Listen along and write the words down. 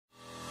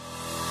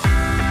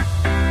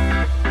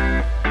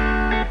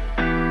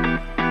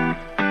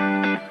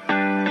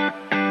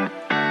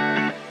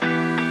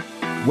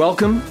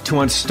Welcome to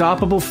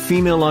Unstoppable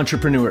Female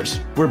Entrepreneurs,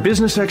 where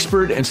business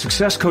expert and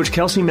success coach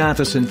Kelsey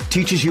Matheson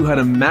teaches you how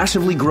to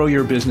massively grow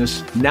your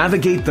business,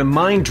 navigate the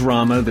mind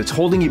drama that's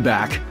holding you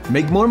back,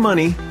 make more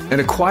money, and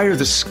acquire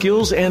the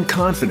skills and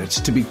confidence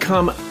to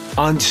become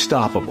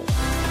unstoppable.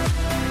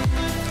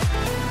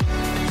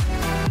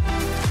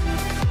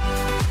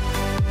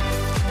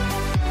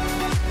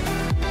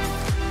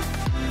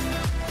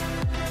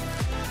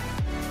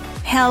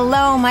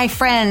 Hello, my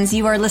friends.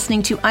 You are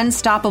listening to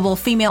Unstoppable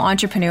Female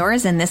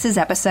Entrepreneurs, and this is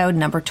episode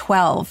number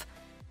 12.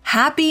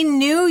 Happy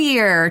New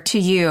Year to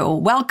you.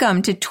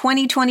 Welcome to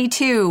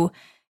 2022.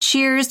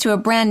 Cheers to a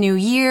brand new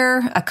year,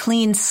 a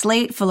clean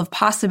slate full of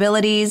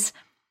possibilities.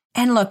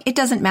 And look, it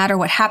doesn't matter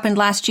what happened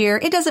last year.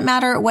 It doesn't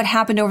matter what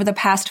happened over the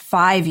past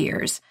 5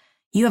 years.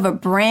 You have a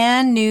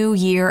brand new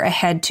year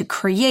ahead to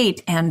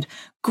create and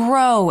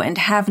grow and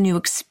have new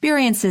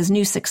experiences,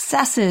 new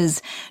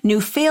successes, new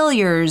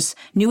failures,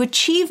 new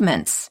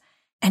achievements,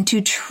 and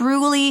to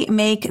truly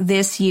make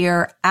this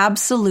year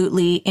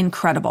absolutely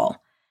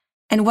incredible.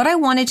 And what I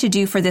wanted to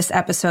do for this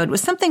episode was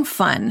something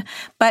fun,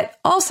 but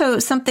also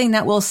something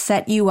that will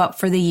set you up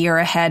for the year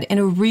ahead in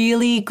a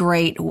really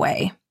great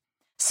way.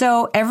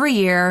 So every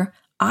year,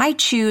 I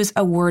choose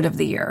a word of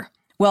the year.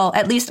 Well,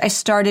 at least I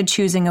started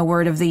choosing a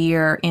word of the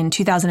year in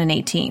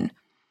 2018.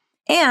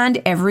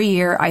 And every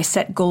year I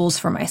set goals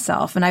for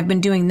myself, and I've been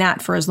doing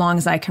that for as long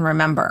as I can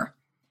remember.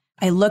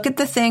 I look at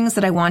the things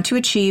that I want to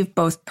achieve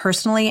both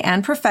personally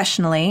and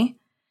professionally,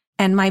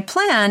 and my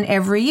plan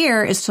every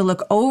year is to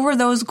look over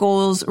those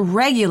goals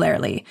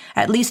regularly,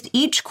 at least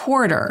each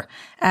quarter,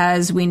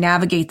 as we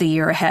navigate the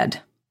year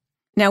ahead.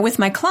 Now, with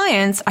my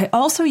clients, I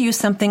also use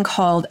something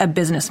called a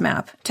business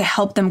map to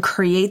help them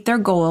create their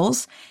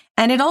goals,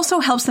 and it also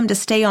helps them to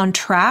stay on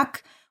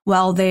track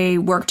while they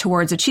work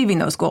towards achieving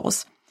those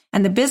goals.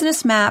 And the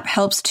business map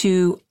helps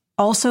to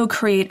also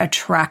create a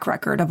track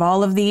record of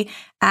all of the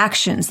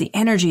actions, the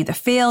energy, the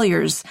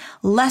failures,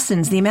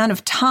 lessons, the amount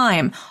of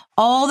time,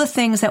 all the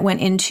things that went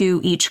into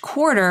each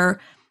quarter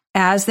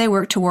as they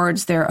work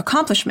towards their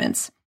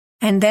accomplishments.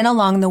 And then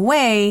along the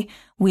way,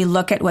 we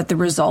look at what the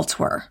results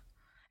were.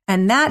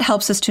 And that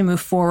helps us to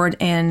move forward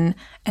in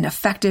an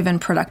effective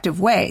and productive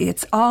way.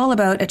 It's all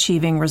about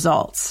achieving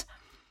results.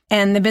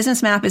 And the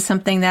business map is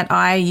something that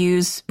I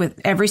use with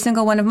every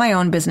single one of my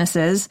own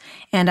businesses,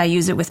 and I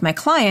use it with my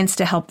clients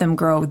to help them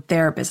grow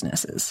their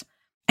businesses.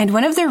 And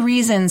one of the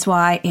reasons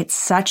why it's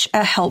such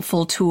a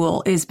helpful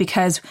tool is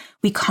because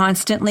we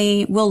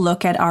constantly will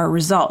look at our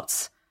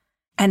results.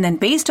 And then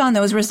based on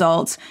those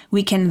results,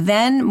 we can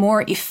then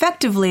more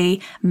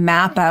effectively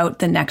map out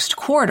the next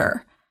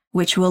quarter,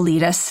 which will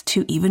lead us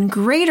to even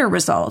greater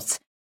results.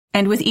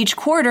 And with each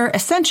quarter,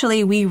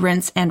 essentially, we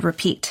rinse and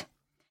repeat.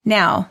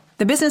 Now,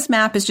 the business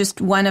map is just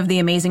one of the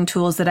amazing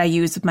tools that I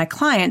use with my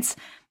clients,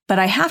 but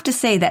I have to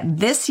say that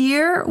this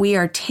year we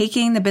are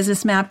taking the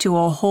business map to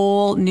a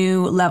whole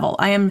new level.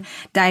 I am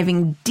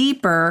diving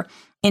deeper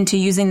into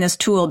using this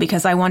tool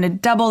because I want to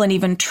double and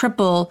even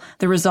triple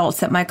the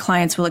results that my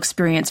clients will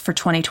experience for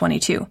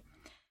 2022.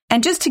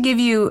 And just to give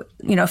you,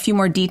 a few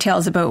more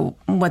details about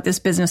what this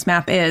business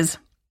map is,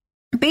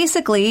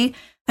 basically,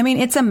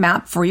 it's a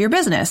map for your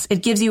business.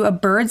 It gives you a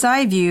bird's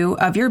eye view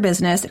of your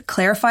business. It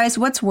clarifies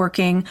what's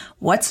working,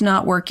 what's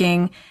not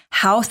working,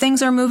 how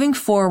things are moving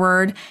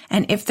forward,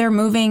 and if they're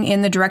moving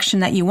in the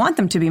direction that you want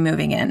them to be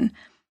moving in,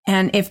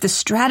 and if the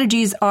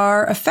strategies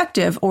are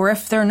effective or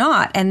if they're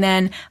not. And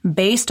then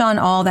based on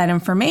all that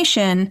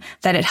information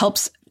that it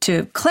helps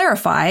to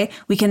clarify,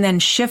 we can then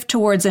shift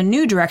towards a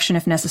new direction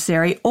if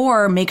necessary,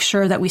 or make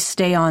sure that we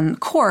stay on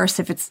course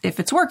if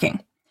it's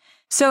working.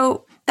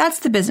 So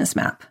that's the business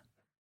map.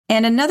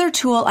 And another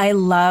tool I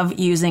love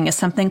using is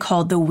something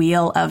called the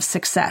Wheel of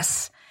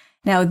Success.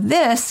 Now,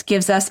 this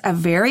gives us a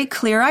very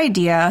clear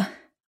idea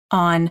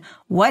on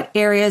what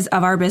areas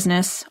of our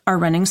business are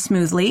running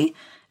smoothly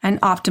and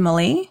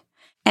optimally,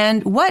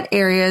 and what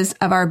areas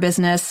of our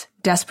business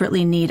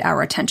desperately need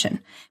our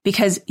attention.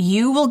 Because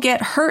you will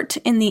get hurt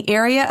in the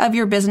area of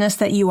your business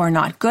that you are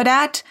not good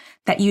at,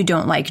 that you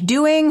don't like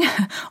doing,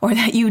 or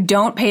that you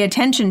don't pay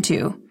attention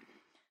to.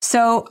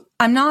 So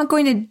I'm not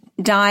going to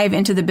dive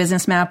into the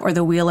business map or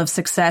the Wheel of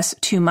Success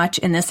too much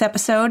in this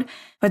episode,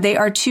 but they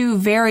are two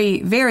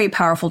very, very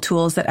powerful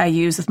tools that I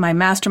use with my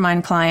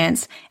mastermind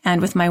clients and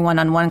with my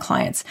one-on-one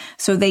clients.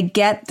 So they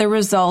get the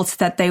results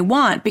that they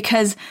want,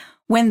 because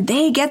when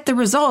they get the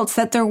results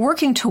that they're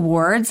working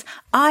towards,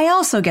 I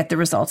also get the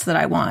results that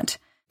I want,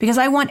 because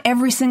I want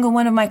every single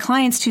one of my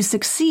clients to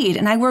succeed,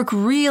 and I work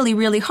really,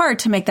 really hard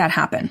to make that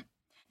happen.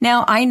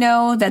 Now, I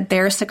know that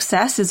their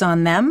success is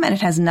on them and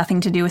it has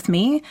nothing to do with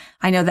me.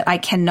 I know that I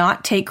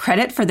cannot take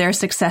credit for their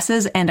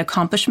successes and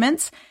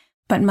accomplishments,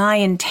 but my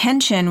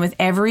intention with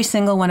every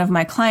single one of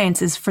my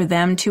clients is for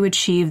them to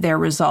achieve their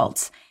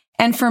results.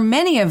 And for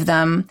many of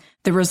them,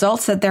 the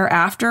results that they're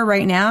after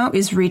right now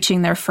is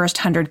reaching their first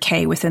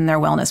 100K within their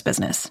wellness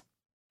business.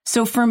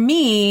 So for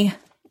me,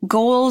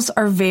 goals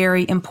are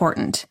very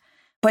important,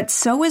 but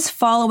so is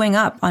following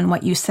up on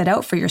what you set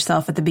out for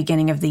yourself at the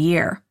beginning of the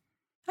year.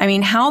 I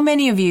mean, how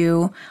many of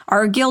you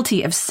are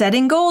guilty of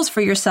setting goals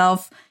for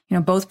yourself,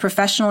 both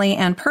professionally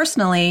and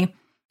personally,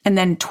 and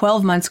then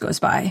 12 months goes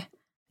by,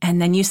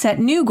 and then you set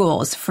new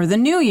goals for the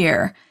new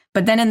year.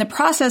 But then in the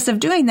process of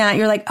doing that,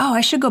 you're like, oh,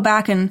 I should go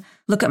back and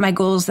look at my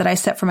goals that I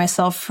set for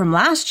myself from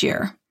last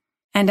year.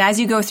 And as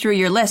you go through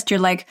your list, you're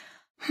like,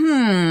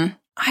 I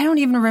don't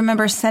even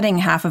remember setting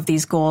half of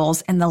these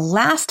goals. And the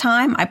last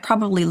time I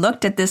probably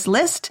looked at this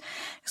list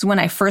is when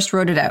I first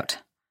wrote it out.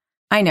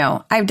 I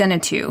know, I've done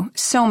it too,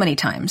 so many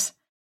times.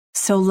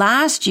 So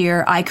last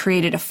year, I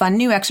created a fun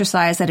new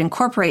exercise that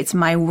incorporates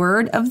my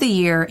word of the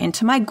year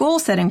into my goal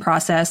setting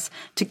process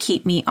to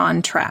keep me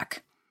on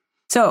track.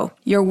 So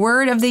your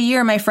word of the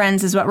year, my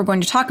friends, is what we're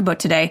going to talk about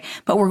today,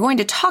 but we're going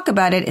to talk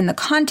about it in the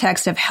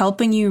context of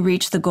helping you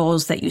reach the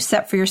goals that you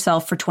set for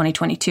yourself for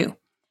 2022.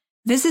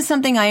 This is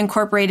something I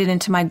incorporated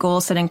into my goal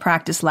setting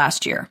practice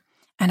last year,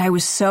 and I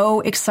was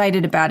so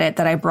excited about it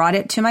that I brought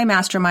it to my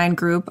mastermind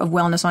group of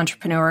wellness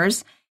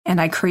entrepreneurs, and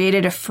I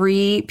created a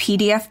free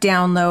PDF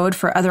download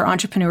for other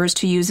entrepreneurs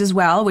to use as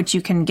well, which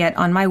you can get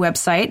on my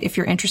website if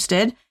you're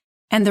interested.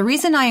 And the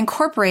reason I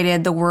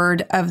incorporated the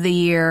word of the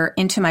year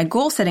into my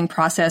goal setting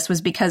process was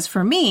because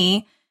for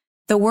me,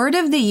 the word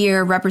of the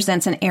year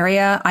represents an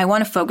area I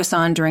want to focus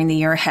on during the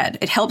year ahead.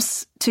 It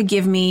helps to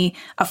give me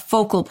a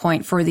focal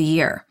point for the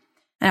year.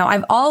 Now,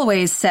 I've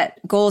always set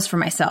goals for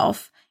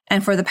myself,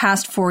 and for the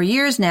past 4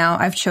 years now,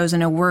 I've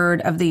chosen a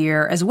word of the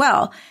year as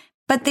well.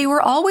 But they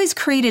were always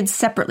created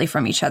separately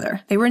from each other.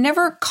 They were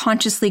never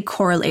consciously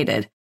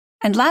correlated.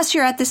 And last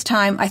year at this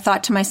time, I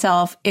thought to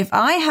myself, if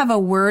I have a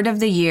word of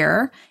the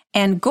year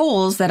and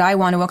goals that I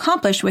want to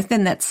accomplish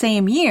within that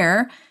same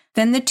year,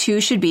 then the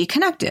two should be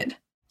connected.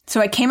 So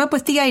I came up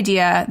with the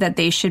idea that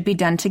they should be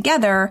done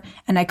together,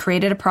 and I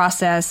created a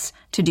process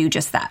to do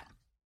just that.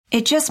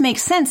 It just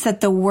makes sense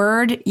that the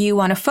word you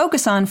want to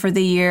focus on for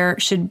the year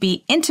should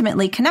be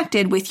intimately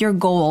connected with your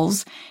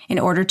goals in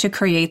order to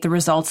create the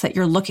results that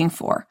you're looking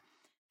for.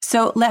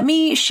 So let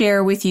me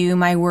share with you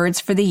my words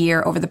for the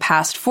year over the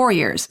past 4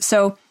 years.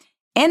 So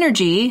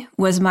energy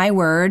was my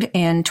word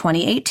in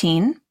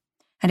 2018.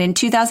 And in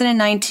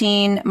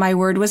 2019, my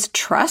word was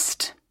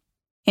trust.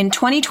 In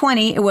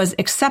 2020, it was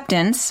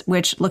acceptance,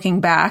 which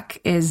looking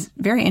back is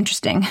very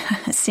interesting,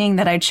 seeing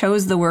that I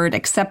chose the word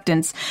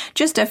acceptance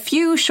just a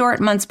few short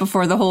months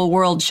before the whole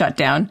world shut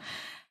down.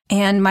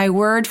 And my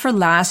word for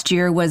last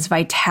year was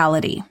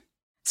vitality.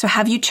 So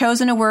have you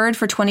chosen a word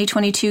for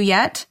 2022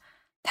 yet?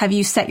 Have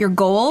you set your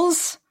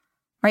goals?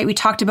 Right? We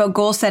talked about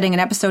goal setting in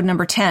episode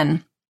number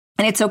 10.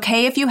 And it's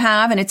okay if you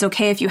have, and it's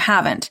okay if you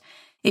haven't.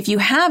 If you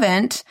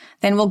haven't,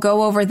 then we'll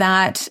go over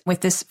that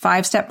with this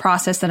 5-step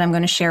process that I'm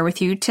going to share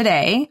with you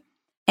today.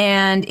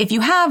 And if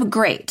you have,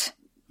 great.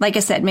 Like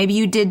I said, maybe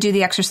you did do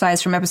the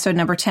exercise from episode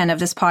number 10 of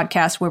this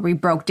podcast where we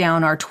broke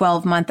down our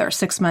 12-month, our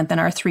 6-month, and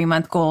our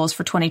 3-month goals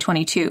for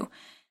 2022.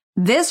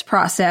 This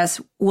process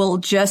will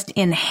just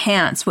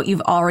enhance what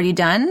you've already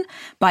done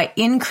by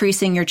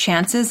increasing your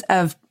chances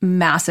of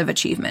massive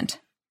achievement.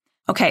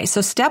 Okay,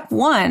 so step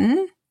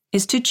 1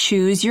 is to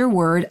choose your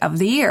word of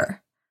the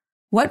year.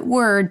 What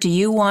word do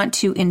you want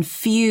to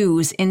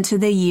infuse into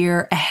the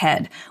year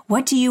ahead?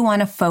 What do you want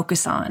to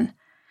focus on?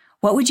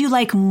 What would you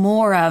like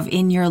more of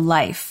in your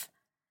life?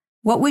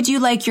 What would you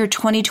like your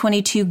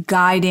 2022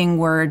 guiding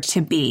word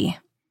to be?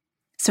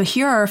 So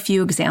here are a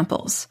few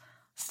examples.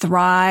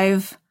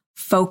 Thrive,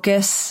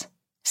 focus,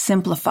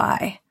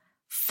 simplify,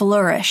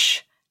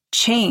 flourish,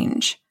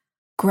 change,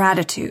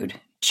 gratitude,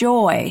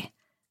 joy,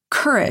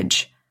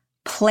 courage,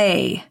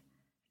 play,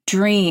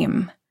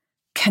 dream,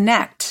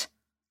 connect,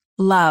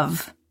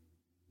 love,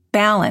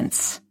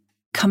 balance,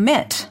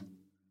 commit,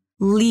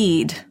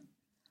 lead,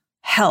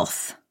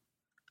 health,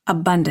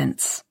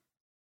 abundance.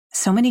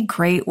 So many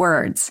great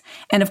words.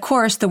 And of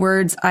course, the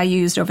words I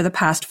used over the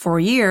past 4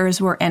 years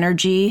were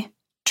energy,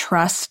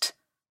 trust,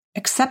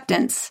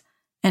 acceptance,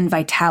 and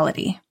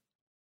vitality.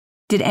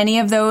 Did any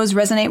of those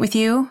resonate with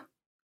you?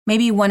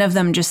 Maybe one of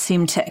them just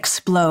seemed to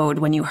explode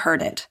when you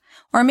heard it.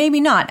 Or maybe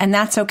not, and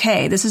that's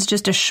okay. This is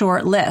just a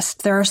short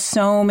list. There are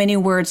so many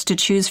words to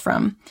choose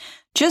from.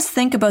 Just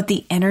think about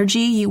the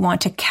energy you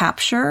want to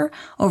capture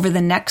over the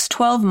next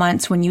 12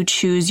 months when you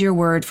choose your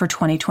word for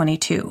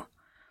 2022.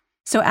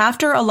 So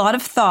after a lot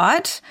of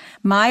thought,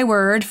 my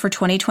word for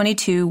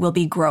 2022 will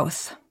be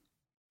growth.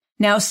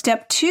 Now,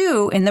 step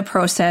 2 in the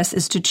process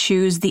is to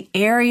choose the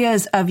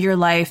areas of your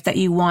life that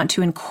you want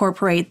to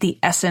incorporate the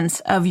essence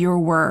of your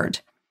word.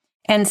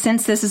 And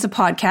since this is a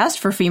podcast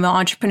for female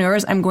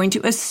entrepreneurs, I'm going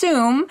to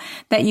assume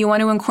that you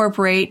want to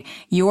incorporate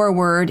your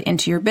word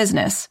into your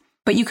business.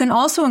 But you can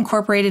also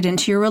incorporate it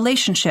into your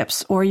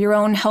relationships or your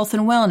own health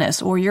and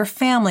wellness or your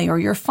family or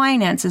your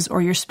finances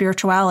or your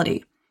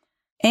spirituality.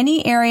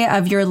 Any area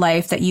of your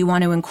life that you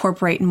want to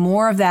incorporate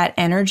more of that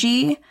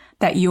energy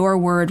that your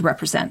word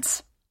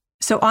represents.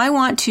 So I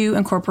want to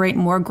incorporate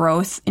more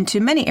growth into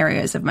many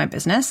areas of my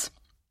business.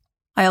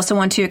 I also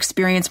want to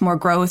experience more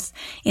growth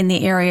in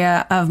the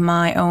area of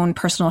my own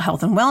personal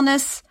health and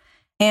wellness.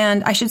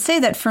 And I should say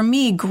that for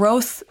me,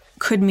 growth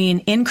could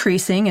mean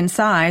increasing in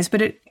size,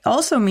 but it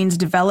also means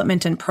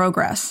development and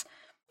progress.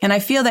 And I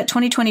feel that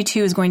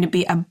 2022 is going to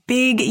be a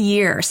big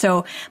year.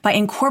 So by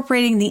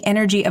incorporating the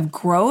energy of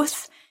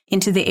growth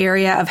into the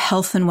area of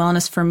health and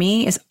wellness for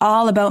me is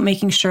all about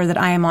making sure that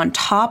I am on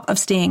top of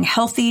staying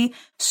healthy,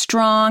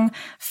 strong,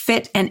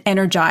 fit, and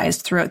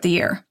energized throughout the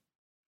year.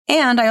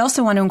 And I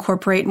also want to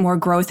incorporate more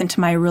growth into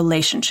my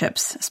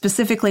relationships,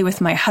 specifically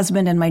with my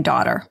husband and my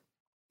daughter.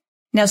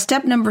 Now,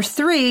 step number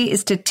 3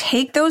 is to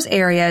take those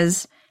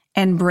areas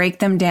and break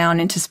them down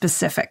into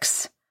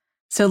specifics.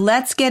 So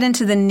let's get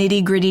into the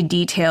nitty-gritty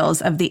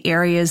details of the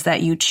areas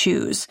that you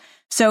choose.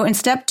 So in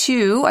step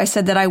 2, I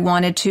said that I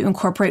wanted to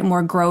incorporate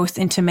more growth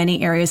into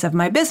many areas of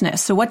my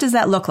business. So what does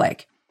that look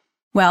like?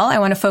 Well, I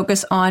want to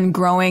focus on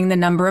growing the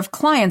number of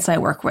clients I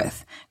work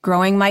with,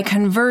 growing my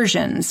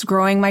conversions,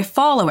 growing my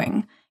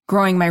following,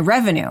 growing my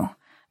revenue,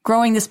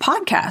 growing this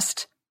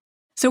podcast.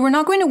 So we're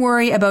not going to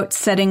worry about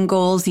setting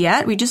goals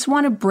yet. We just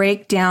want to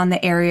break down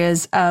the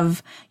areas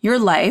of your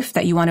life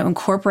that you want to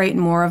incorporate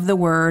more of the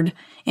word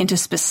into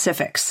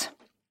specifics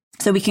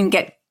so we can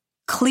get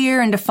clear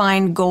and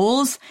defined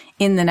goals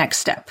in the next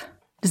step.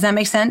 Does that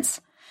make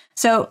sense?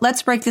 So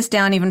let's break this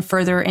down even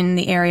further in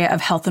the area of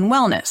health and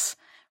wellness,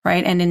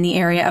 right? And in the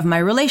area of my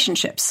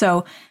relationships.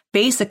 So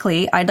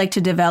basically, I'd like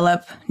to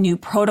develop new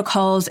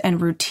protocols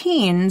and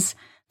routines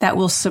that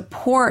will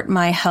support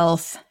my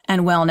health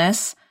and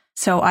wellness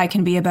so I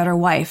can be a better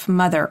wife,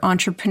 mother,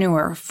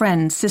 entrepreneur,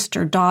 friend,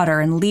 sister, daughter,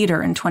 and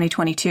leader in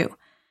 2022.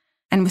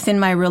 And within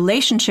my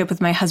relationship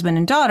with my husband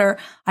and daughter,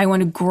 I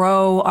want to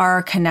grow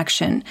our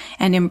connection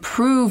and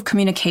improve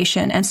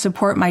communication and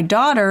support my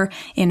daughter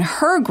in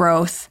her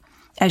growth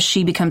as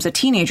she becomes a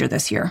teenager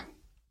this year.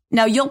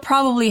 Now, you'll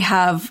probably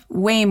have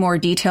way more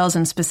details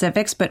and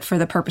specifics, but for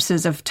the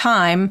purposes of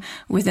time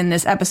within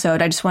this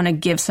episode, I just want to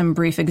give some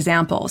brief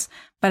examples.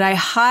 But I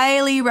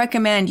highly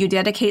recommend you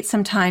dedicate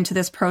some time to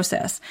this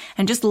process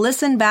and just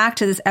listen back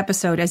to this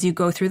episode as you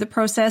go through the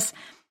process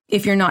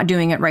if you're not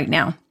doing it right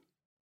now.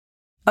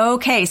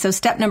 Okay, so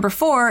step number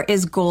 4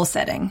 is goal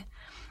setting.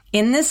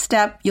 In this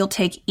step, you'll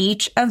take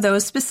each of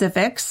those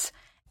specifics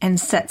and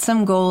set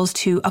some goals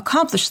to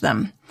accomplish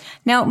them.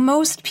 Now,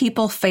 most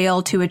people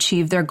fail to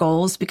achieve their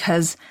goals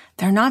because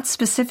they're not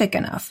specific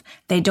enough.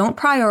 They don't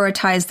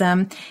prioritize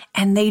them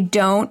and they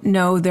don't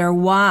know their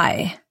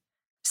why.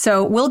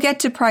 So we'll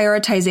get to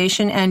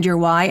prioritization and your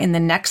why in the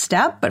next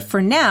step, but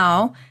for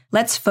now,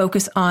 let's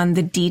focus on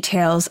the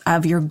details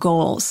of your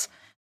goals.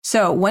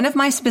 So one of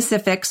my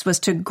specifics was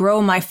to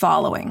grow my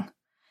following.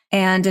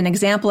 And an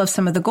example of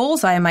some of the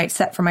goals I might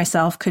set for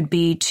myself could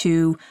be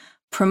to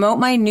promote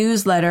my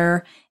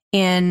newsletter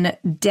in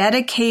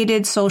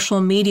dedicated social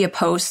media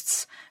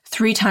posts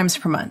 3 times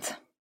per month.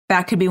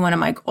 That could be one of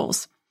my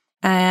goals.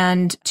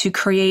 And to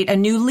create a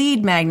new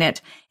lead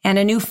magnet and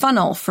a new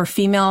funnel for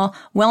female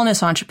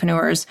wellness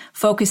entrepreneurs,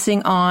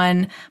 focusing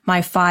on my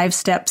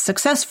 5-step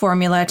success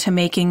formula to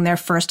making their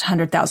first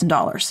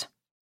 $100,000.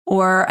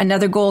 Or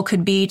another goal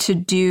could be to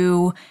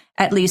do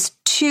at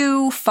least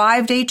 2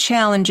 5-day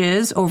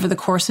challenges over the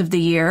course of the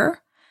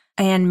year,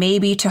 and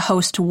maybe to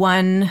host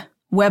 1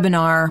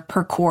 webinar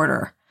per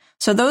quarter.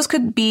 So those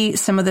could be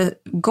some of the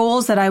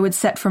goals that I would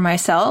set for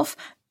myself,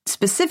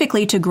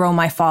 specifically to grow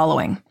my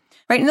following,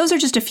 right? And those are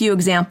just a few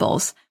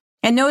examples.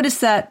 And notice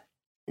that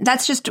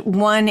that's just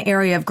one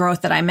area of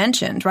growth that I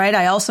mentioned, right?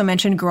 I also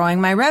mentioned growing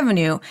my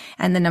revenue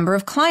and the number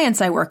of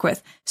clients I work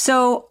with.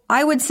 So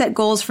I would set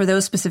goals for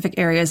those specific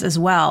areas as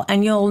well.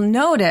 And you'll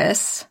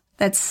notice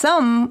that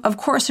some, of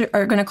course,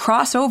 are going to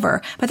cross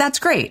over, but that's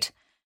great.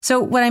 So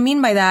what I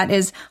mean by that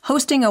is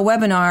hosting a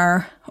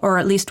webinar, or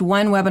at least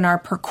 1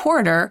 webinar per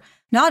quarter.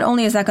 Not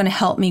only is that going to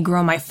help me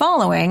grow my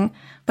following,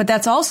 but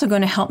that's also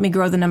going to help me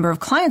grow the number of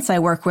clients I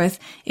work with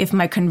if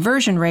my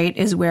conversion rate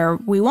is where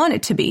we want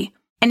it to be.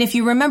 And if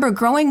you remember,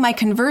 growing my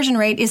conversion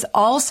rate is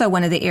also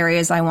one of the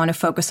areas I want to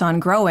focus on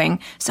growing.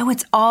 So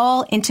it's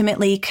all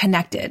intimately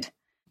connected.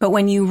 But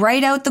when you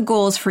write out the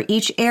goals for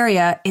each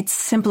area, it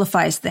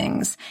simplifies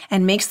things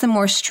and makes them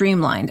more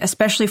streamlined,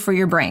 especially for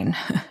your brain.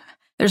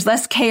 There's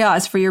less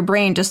chaos for your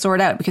brain to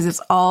sort out because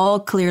it's all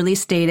clearly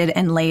stated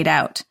and laid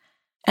out.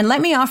 And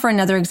let me offer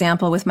another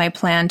example with my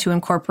plan to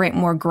incorporate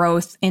more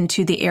growth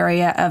into the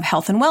area of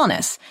health and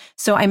wellness.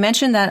 So I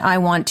mentioned that I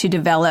want to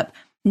develop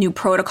new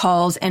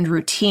protocols and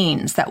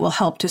routines that will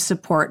help to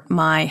support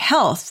my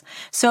health.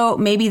 So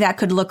maybe that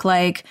could look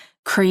like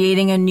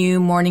creating a new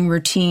morning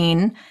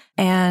routine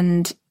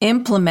and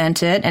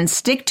implement it and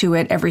stick to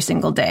it every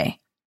single day.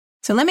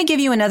 So let me give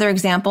you another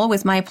example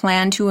with my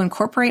plan to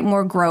incorporate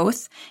more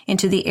growth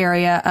into the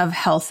area of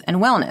health and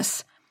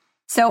wellness.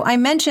 So I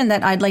mentioned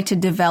that I'd like to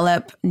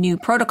develop new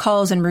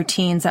protocols and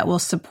routines that will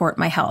support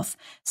my health.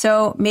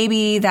 So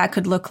maybe that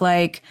could look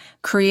like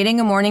creating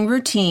a morning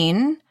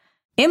routine,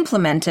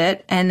 implement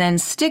it, and then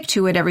stick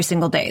to it every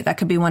single day. That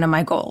could be one of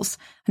my goals.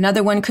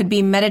 Another one could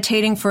be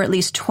meditating for at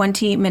least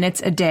 20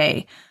 minutes a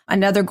day.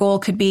 Another goal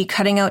could be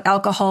cutting out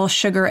alcohol,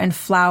 sugar, and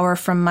flour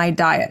from my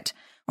diet.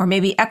 Or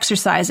maybe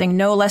exercising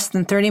no less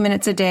than 30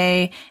 minutes a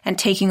day and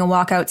taking a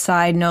walk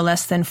outside no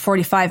less than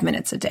 45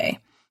 minutes a day.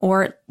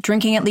 Or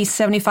drinking at least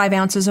 75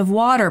 ounces of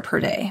water per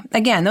day.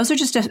 Again, those are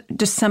just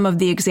some of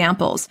the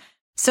examples.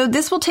 So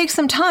this will take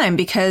some time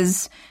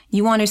because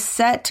you want to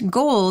set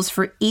goals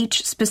for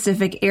each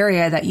specific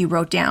area that you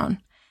wrote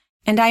down.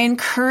 And I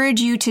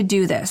encourage you to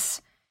do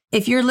this.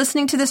 If you're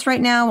listening to this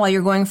right now while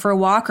you're going for a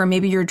walk, or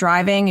maybe you're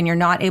driving and you're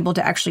not able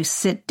to actually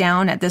sit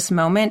down at this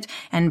moment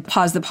and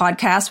pause the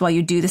podcast while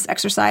you do this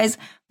exercise,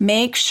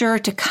 make sure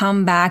to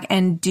come back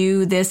and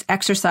do this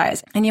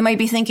exercise. And you might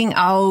be thinking,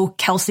 oh,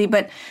 Kelsey,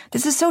 but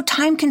this is so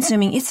time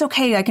consuming. It's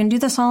okay. I can do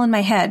this all in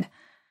my head.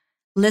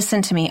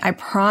 Listen to me. I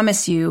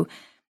promise you,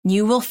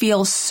 you will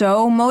feel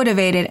so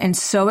motivated and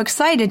so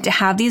excited to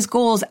have these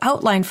goals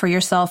outlined for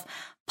yourself.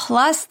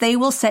 Plus, they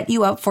will set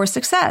you up for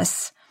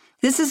success.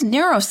 This is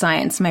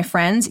neuroscience, my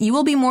friends. You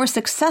will be more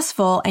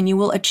successful and you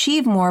will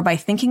achieve more by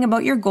thinking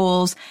about your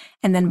goals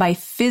and then by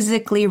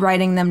physically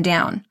writing them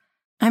down.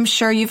 I'm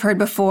sure you've heard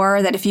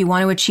before that if you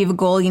want to achieve a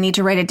goal, you need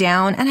to write it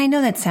down. And I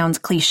know that sounds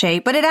cliche,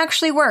 but it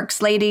actually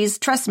works, ladies.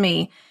 Trust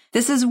me.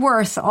 This is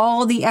worth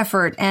all the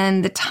effort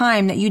and the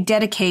time that you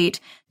dedicate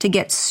to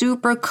get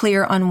super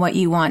clear on what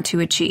you want to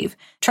achieve.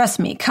 Trust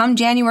me, come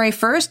January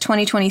 1st,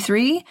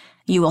 2023,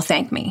 you will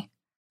thank me.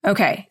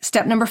 Okay,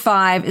 step number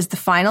 5 is the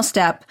final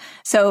step.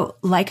 So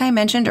like I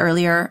mentioned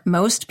earlier,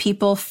 most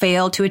people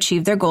fail to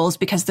achieve their goals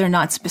because they're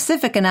not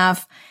specific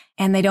enough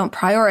and they don't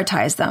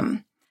prioritize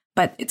them.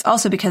 But it's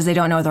also because they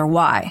don't know their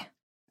why.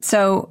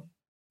 So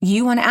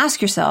you want to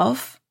ask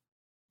yourself,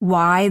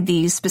 why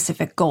these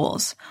specific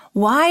goals?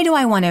 Why do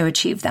I want to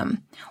achieve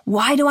them?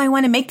 Why do I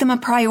want to make them a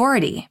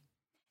priority?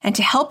 And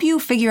to help you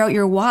figure out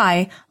your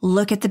why,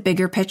 look at the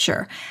bigger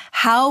picture.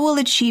 How will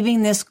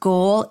achieving this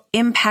goal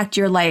impact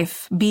your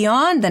life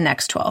beyond the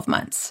next 12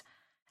 months?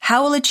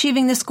 How will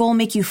achieving this goal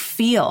make you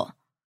feel?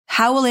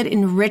 How will it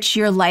enrich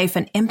your life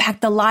and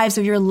impact the lives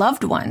of your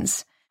loved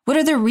ones? What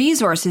are the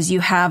resources you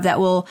have that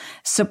will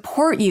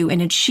support you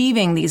in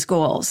achieving these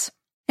goals?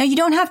 Now, you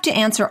don't have to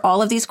answer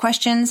all of these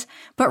questions,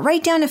 but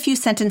write down a few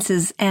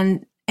sentences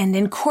and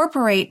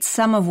incorporate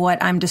some of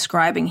what I'm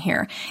describing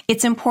here.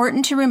 It's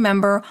important to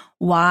remember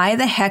why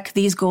the heck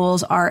these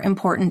goals are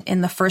important in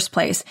the first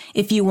place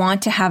if you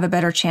want to have a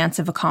better chance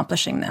of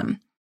accomplishing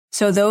them.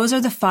 So those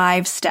are the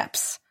 5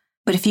 steps.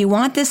 But if you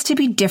want this to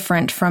be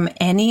different from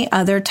any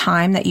other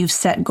time that you've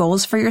set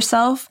goals for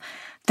yourself,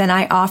 then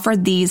I offer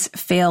these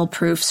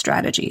fail-proof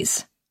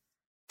strategies.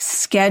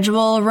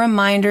 Schedule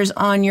reminders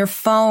on your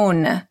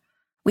phone.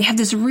 We have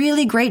this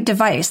really great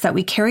device that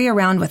we carry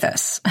around with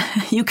us.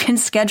 You can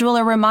schedule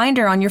a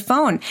reminder on your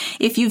phone.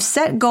 If you've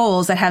set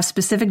goals that have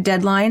specific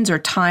deadlines or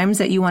times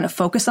that you want to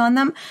focus on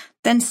them,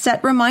 then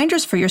set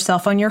reminders for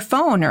yourself on your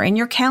phone or in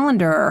your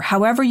calendar or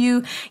however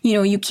you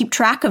keep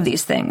track of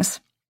these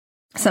things.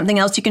 Something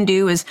else you can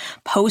do is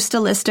post a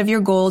list of your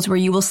goals where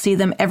you will see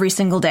them every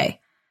single day.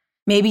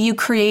 Maybe you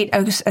create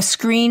a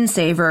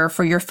screensaver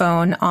for your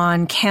phone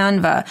on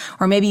Canva,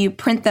 or maybe you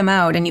print them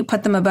out and you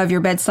put them above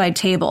your bedside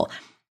table.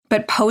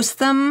 But post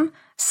them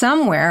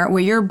somewhere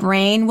where your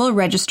brain will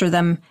register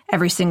them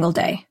every single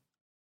day.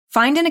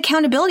 Find an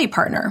accountability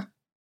partner.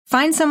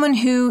 Find someone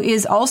who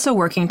is also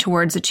working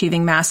towards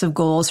achieving massive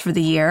goals for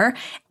the year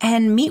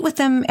and meet with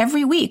them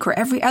every week or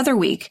every other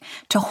week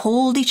to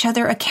hold each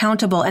other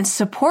accountable and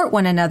support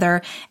one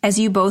another as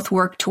you both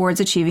work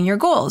towards achieving your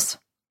goals.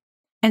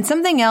 And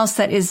something else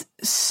that is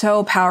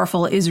so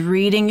powerful is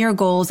reading your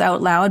goals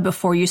out loud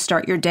before you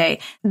start your day.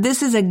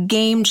 This is a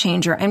game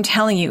changer. I'm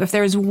telling you, if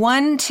there's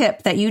one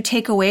tip that you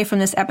take away from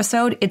this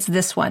episode, it's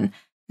this one.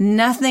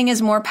 Nothing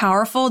is more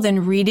powerful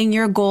than reading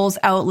your goals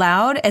out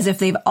loud as if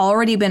they've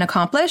already been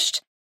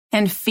accomplished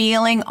and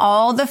feeling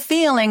all the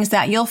feelings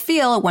that you'll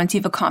feel once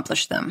you've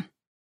accomplished them.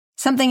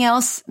 Something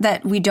else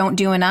that we don't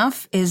do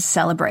enough is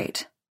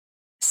celebrate.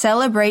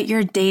 Celebrate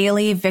your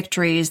daily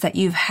victories that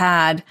you've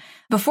had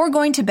before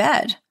going to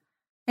bed,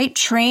 right?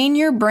 Train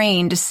your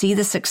brain to see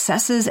the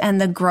successes and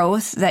the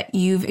growth that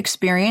you've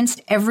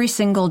experienced every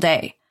single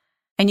day.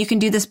 And you can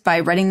do this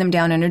by writing them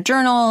down in a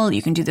journal.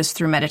 You can do this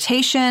through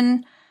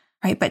meditation,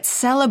 right? But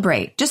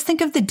celebrate. Just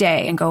think of the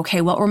day and go,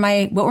 okay, what were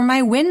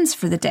my wins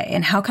for the day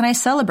and how can I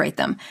celebrate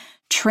them?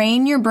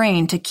 Train your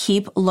brain to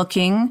keep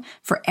looking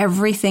for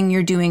everything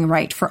you're doing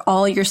right, for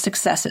all your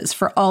successes,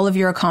 for all of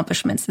your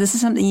accomplishments. This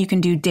is something you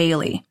can do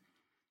daily.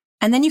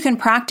 And then you can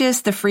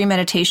practice the free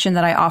meditation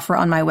that I offer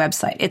on my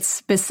website. It's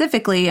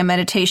specifically a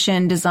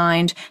meditation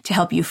designed to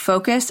help you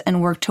focus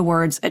and work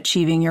towards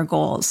achieving your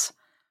goals.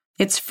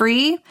 It's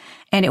free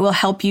and it will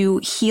help you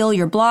heal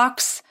your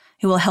blocks.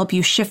 It will help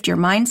you shift your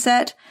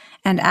mindset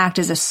and act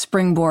as a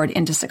springboard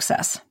into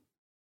success.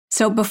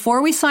 So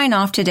before we sign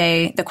off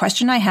today, the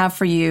question I have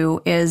for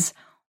you is,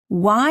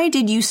 why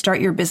did you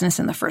start your business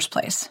in the first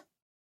place?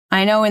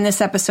 I know in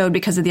this episode,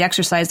 because of the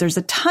exercise, there's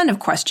a ton of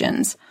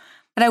questions,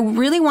 but I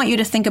really want you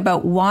to think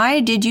about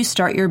why did you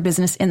start your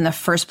business in the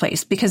first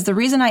place? Because the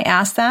reason I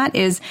ask that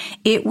is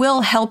it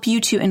will help you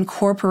to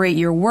incorporate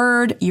your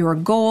word, your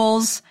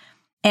goals,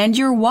 and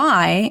your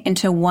why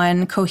into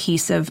one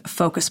cohesive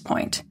focus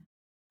point.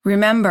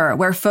 Remember,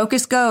 where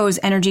focus goes,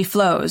 energy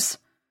flows.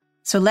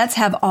 So let's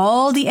have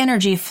all the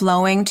energy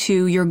flowing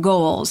to your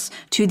goals,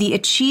 to the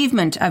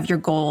achievement of your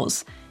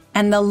goals.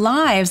 and the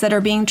lives that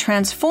are being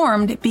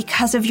transformed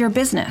because of your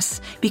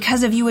business,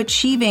 because of you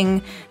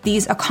achieving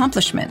these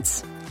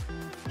accomplishments.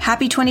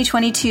 Happy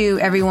 2022,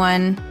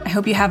 everyone. I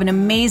hope you have an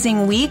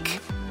amazing week,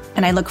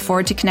 and I look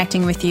forward to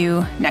connecting with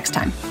you next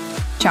time.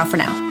 Ciao for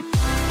now.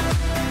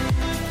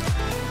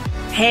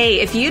 Hey,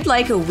 if you'd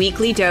like a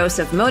weekly dose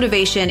of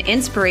motivation,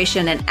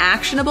 inspiration, and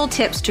actionable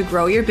tips to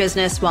grow your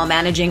business while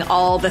managing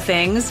all the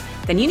things,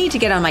 then you need to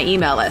get on my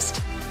email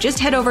list. Just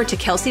head over to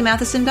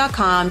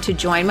kelseymatheson.com to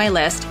join my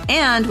list,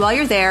 and while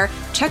you're there,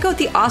 check out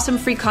the awesome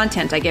free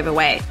content I give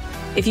away.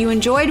 If you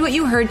enjoyed what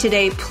you heard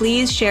today,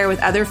 please share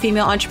with other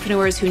female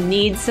entrepreneurs who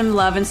need some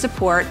love and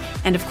support.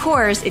 And of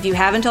course, if you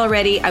haven't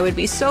already, I would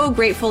be so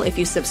grateful if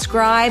you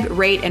subscribe,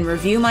 rate, and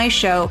review my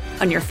show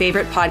on your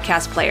favorite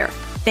podcast player.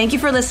 Thank you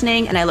for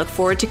listening, and I look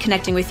forward to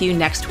connecting with you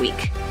next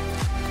week.